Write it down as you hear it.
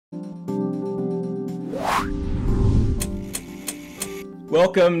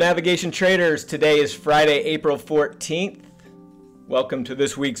Welcome, navigation traders. Today is Friday, April 14th. Welcome to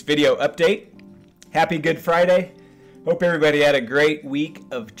this week's video update. Happy Good Friday. Hope everybody had a great week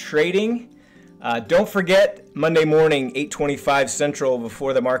of trading. Don't forget, Monday morning, 8:25 Central,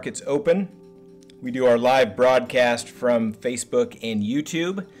 before the markets open, we do our live broadcast from Facebook and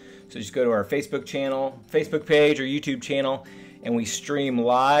YouTube. So just go to our Facebook page or YouTube channel, and we stream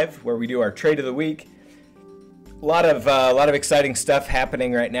live where we do our trade of the week. A lot of exciting stuff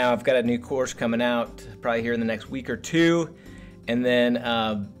happening right now. I've got a new course coming out probably here in the next week or two, and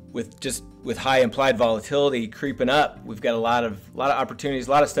then with high implied volatility creeping up, we've got a lot of opportunities,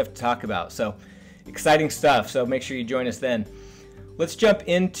 a lot of stuff to talk about. So exciting stuff. So make sure you join us then. Let's jump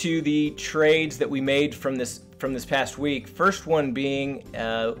into the trades that we made from this past week. First one being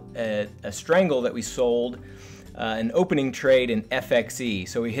a strangle that we sold, an opening trade in FXE.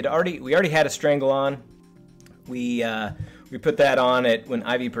 So we already had a strangle on. We put that on when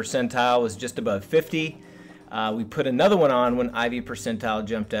IV percentile was just above 50. We put another one on when IV percentile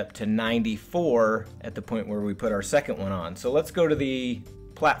jumped up to 94 at the point where we put our second one on. So let's go to the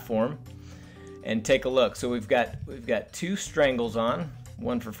platform and take a look. So we've got two strangles on,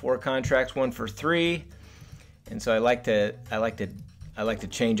 one for 4 contracts, one for 3. And so I like to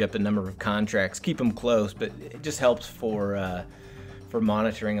change up the number of contracts, keep them close, but it just helps for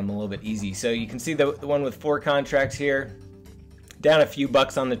monitoring them a little bit easy. So you can see the one with 4 contracts here, down a few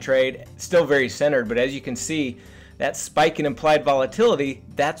bucks on the trade, still very centered, but as you can see, that spike in implied volatility,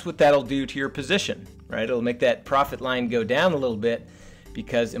 that's what that'll do to your position, right? It'll make that profit line go down a little bit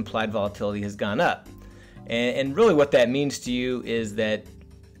because implied volatility has gone up. And really what that means to you is that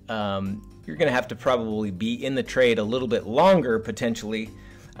you're gonna have to probably be in the trade a little bit longer potentially,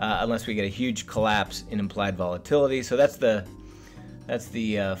 unless we get a huge collapse in implied volatility. So that's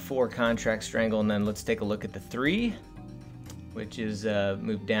the 4 contract strangle, and then let's take a look at the 3, which is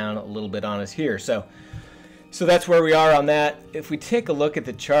moved down a little bit on us here. So that's where we are on that. If we take a look at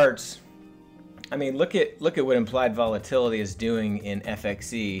the charts, I mean, look at what implied volatility is doing in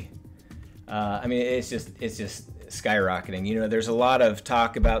FXE. I mean, it's just skyrocketing. You know, there's a lot of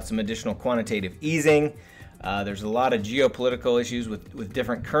talk about some additional quantitative easing. There's a lot of geopolitical issues with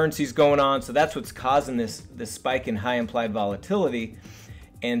different currencies going on, so that's what's causing this spike in high implied volatility.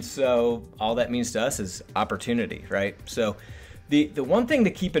 And so all that means to us is opportunity, right? So the one thing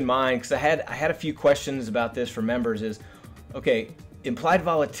to keep in mind, because I had a few questions about this from members, is okay, implied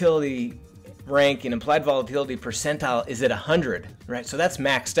volatility rank and implied volatility percentile is at 100, right? So that's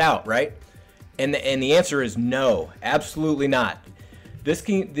maxed out, right? And the answer is no, absolutely not.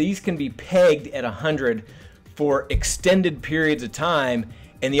 These can be pegged at 100 for extended periods of time,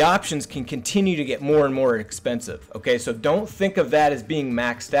 and the options can continue to get more and more expensive. Okay, so don't think of that as being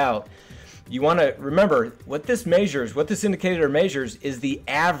maxed out. You want to remember what this measures, what this indicator measures, is the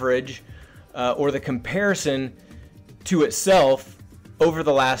average or the comparison to itself over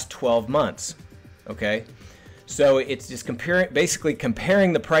the last 12 months. Okay, so it's just basically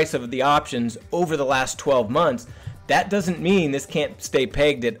comparing the price of the options over the last 12 months. That doesn't mean this can't stay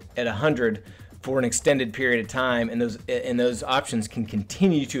pegged at 100 for an extended period of time, and those options can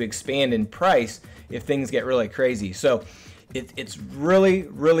continue to expand in price if things get really crazy. So it's really,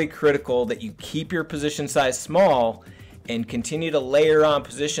 really critical that you keep your position size small and continue to layer on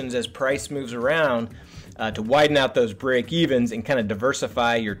positions as price moves around to widen out those break evens and kind of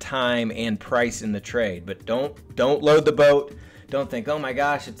diversify your time and price in the trade. But don't load the boat. Don't think, oh my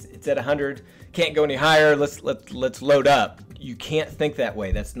gosh, it's at 100, can't go any higher, let's load up. You can't think that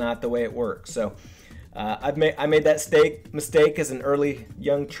way. That's not the way it works. So I made that mistake as an early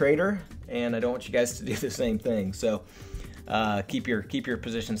young trader, and I don't want you guys to do the same thing. So keep your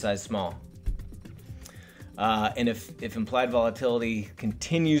position size small. And if implied volatility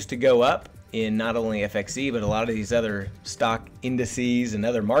continues to go up in not only FXE but a lot of these other stock indices and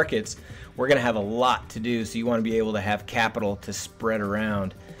other markets, we're going to have a lot to do. So you want to be able to have capital to spread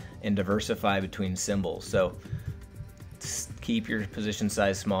around and diversify between symbols. So keep your position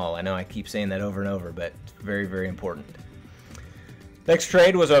size small. I know I keep saying that over and over, but very, very important. Next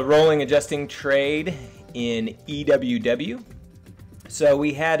trade was a rolling adjusting trade in EWW. So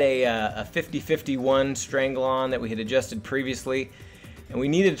we had a 50-51 strangle on that we had adjusted previously, and we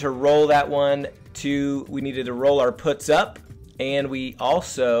needed to roll that one we needed to roll our puts up, and we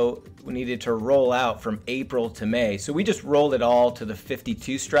needed to roll out from April to May. So we just rolled it all to the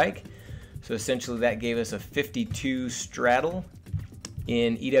 52 strike. So essentially that gave us a 52 straddle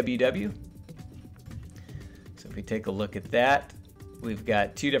in EWW. So if we take a look at that, we've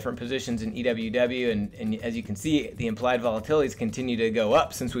got two different positions in EWW, and as you can see, the implied volatilities continue to go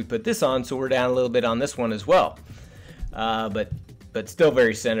up since we put this on, so we're down a little bit on this one as well. But still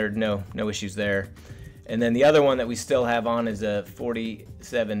very centered, no issues there. And then the other one that we still have on is a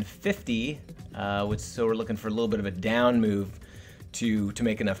 47.50, so we're looking for a little bit of a down move to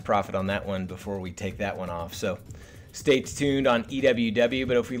make enough profit on that one before we take that one off. So stay tuned on EWW.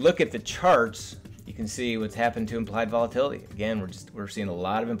 But if we look at the charts, you can see what's happened to implied volatility. Again, we're seeing a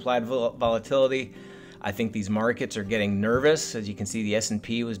lot of implied volatility. I think these markets are getting nervous. As you can see, the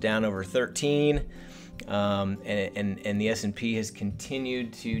S&P was down over 13, and the S&P has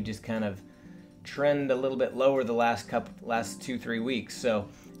continued to just kind of trend a little bit lower the last 2-3 weeks. So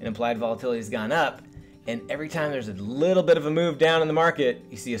an implied volatility has gone up, and every time there's a little bit of a move down in the market,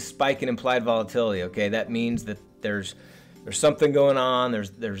 you see a spike in implied volatility. Okay, that means that there's something going on.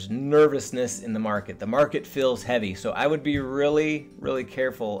 There's nervousness in the market. The market feels heavy, so I would be really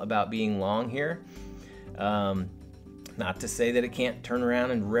careful about being long here. Not to say that it can't turn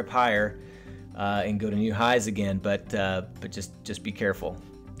around and rip higher and go to new highs again, but just be careful.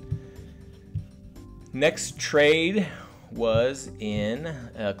 Next trade was in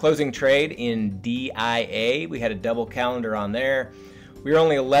closing trade in DIA. We had a double calendar on there. We were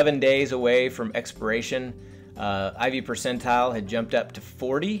only 11 days away from expiration. IV percentile had jumped up to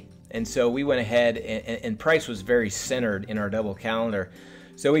 40, and so we went ahead, and price was very centered in our double calendar.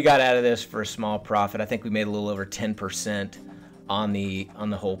 So we got out of this for a small profit. I think we made a little over 10% on the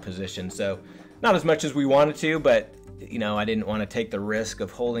whole position. So not as much as we wanted to, but I didn't want to take the risk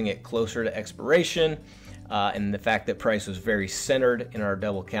of holding it closer to expiration, and the fact that price was very centered in our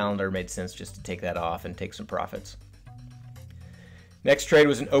double calendar made sense just to take that off and take some profits. Next trade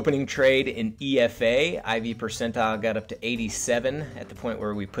was an opening trade in EFA. IV percentile got up to 87 at the point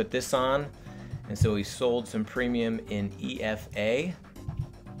where we put this on, and so we sold some premium in EFA,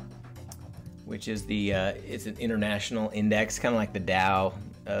 which is it's an international index, kind of like the Dow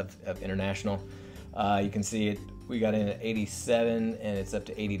of international. You can see it. We got in at 87, and it's up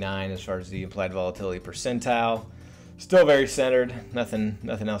to 89 as far as the implied volatility percentile. Still very centered. Nothing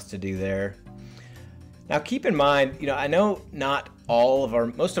else to do there. Now keep in mind, I know not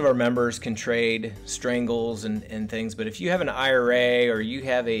most of our members can trade strangles and things, but if you have an IRA or you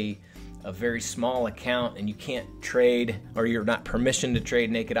have a very small account and you can't trade, or you're not permissioned to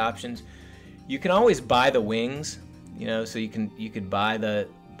trade naked options, you can always buy the wings. So you could buy a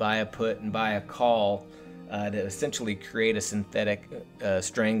put and buy a call to essentially create a synthetic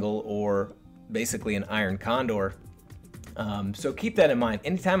strangle, or basically an iron condor. So keep that in mind.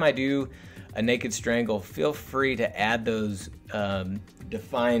 Anytime I do a naked strangle, feel free to add those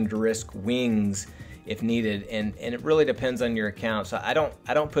defined risk wings if needed, and it really depends on your account. So I don't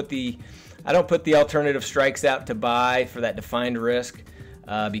put the alternative strikes out to buy for that defined risk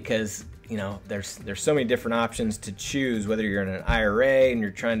because there's so many different options to choose, whether you're in an IRA and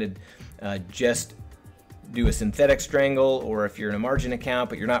you're trying to just do a synthetic strangle, or if you're in a margin account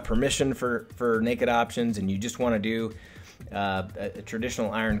but you're not permissioned for naked options and you just want to do a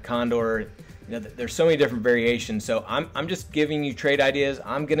traditional iron condor. There's so many different variations. So I'm just giving you trade ideas.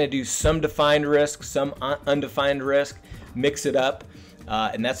 I'm going to do some defined risk, some undefined risk, mix it up,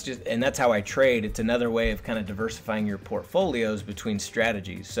 and that's how I trade. It's another way of kind of diversifying your portfolios between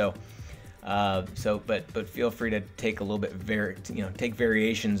strategies. So but feel free to take a little bit take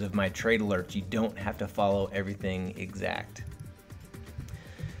variations of my trade alerts. You don't have to follow everything exact.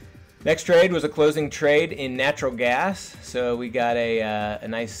 Next trade was a closing trade in natural gas. So we got a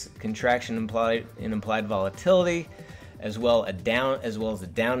nice contraction in implied volatility, as well as a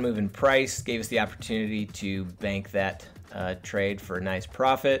down move in price. Gave us the opportunity to bank that trade for a nice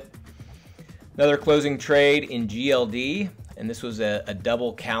profit. Another closing trade in GLD, and this was a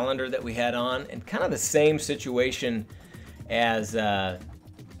double calendar that we had on, and kind of the same situation as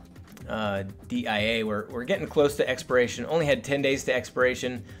DIA. We're getting close to expiration. Only had 10 days to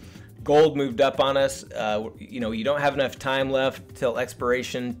expiration. Gold moved up on us. You don't have enough time left till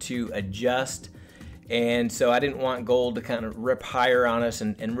expiration to adjust, and so I didn't want gold to kind of rip higher on us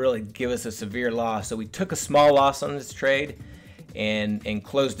and really give us a severe loss. So we took a small loss on this trade and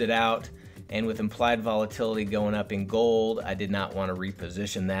closed it out. And with implied volatility going up in gold, I did not want to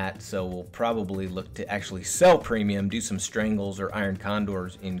reposition that. So we'll probably look to actually sell premium, do some strangles or iron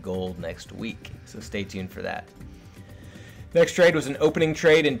condors in gold next week. So stay tuned for that. Next trade was an opening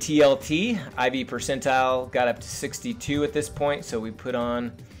trade in TLT. IV percentile got up to 62 at this point, so we put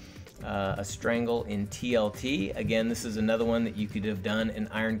on a strangle in TLT. Again, this is another one that you could have done an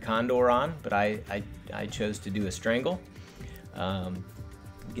iron condor on, but I chose to do a strangle.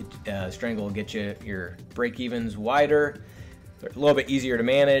 Strangle will get you your break-evens wider. They're a little bit easier to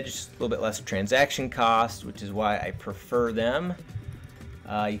manage, a little bit less transaction cost, which is why I prefer them.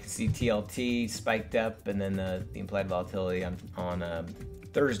 You can see TLT spiked up, and then the implied volatility on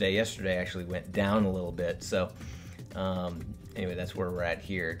Thursday, yesterday, actually went down a little bit. So anyway, that's where we're at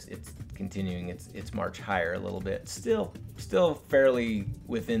here. It's continuing its march higher a little bit. Still fairly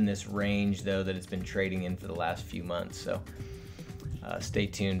within this range, though, that it's been trading in for the last few months. So stay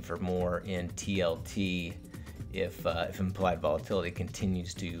tuned for more in TLT if implied volatility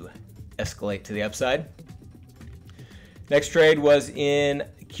continues to escalate to the upside. Next trade was in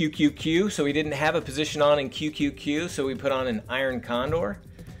QQQ. So we didn't have a position on in QQQ, so we put on an iron condor.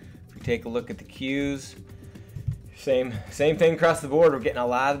 If we take a look at the Qs, same thing across the board. We're getting a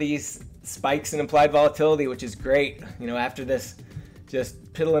lot of these spikes in implied volatility, which is great. You know, after this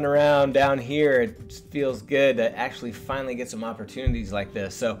just piddling around down here, it just feels good to actually finally get some opportunities like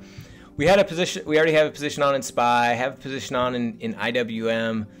this. So we had a position, we already have a position on in SPY, have a position on in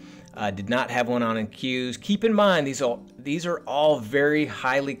IWM, did not have one on in Qs. Keep in mind, these are all very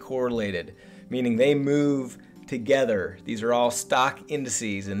highly correlated, meaning they move together. These are all stock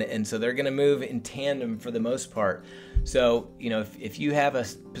indices, and so they're going to move in tandem for the most part. So, you know, if you have a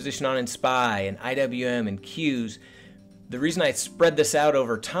position on in SPY and IWM and Qs, the reason I spread this out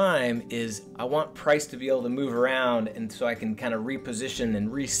over time is I want price to be able to move around, and so I can kind of reposition and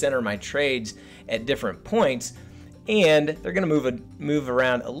recenter my trades at different points. And they're going to move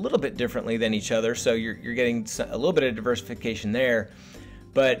around a little bit differently than each other, so you're getting a little bit of diversification there.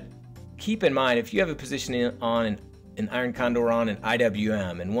 But keep in mind, if you have a position on an iron condor on an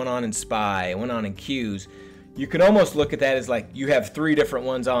IWM, and one on in SPY, and one on in Qs, you can almost look at that as like you have 3 different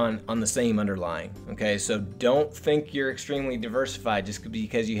ones on the same underlying. Okay, so don't think you're extremely diversified just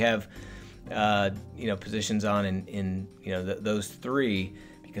because you have you know, positions on in you know, those 3,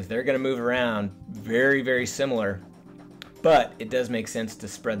 because they're going to move around very, very similar. But it does make sense to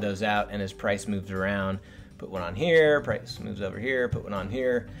spread those out, and as price moves around, put one on here, price moves over here, put one on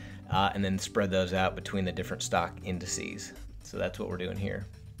here, and then spread those out between the different stock indices. So that's what we're doing here.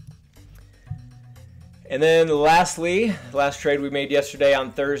 And then lastly, the last trade we made yesterday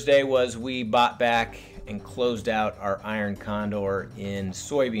on Thursday was we bought back and closed out our iron condor in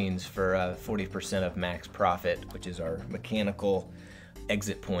soybeans for 40% of max profit, which is our mechanical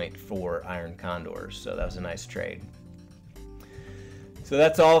exit point for iron condors. So that was a nice trade. So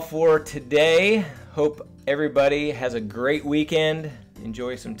that's all for today. Hope everybody has a great weekend.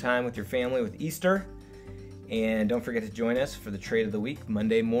 Enjoy some time with your family with Easter. And don't forget to join us for the trade of the week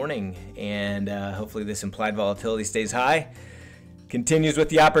Monday morning. And hopefully this implied volatility stays high, continues with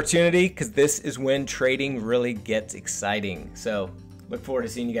the opportunity, because this is when trading really gets exciting. So look forward to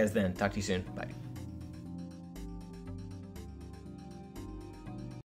seeing you guys then. Talk to you soon. Bye.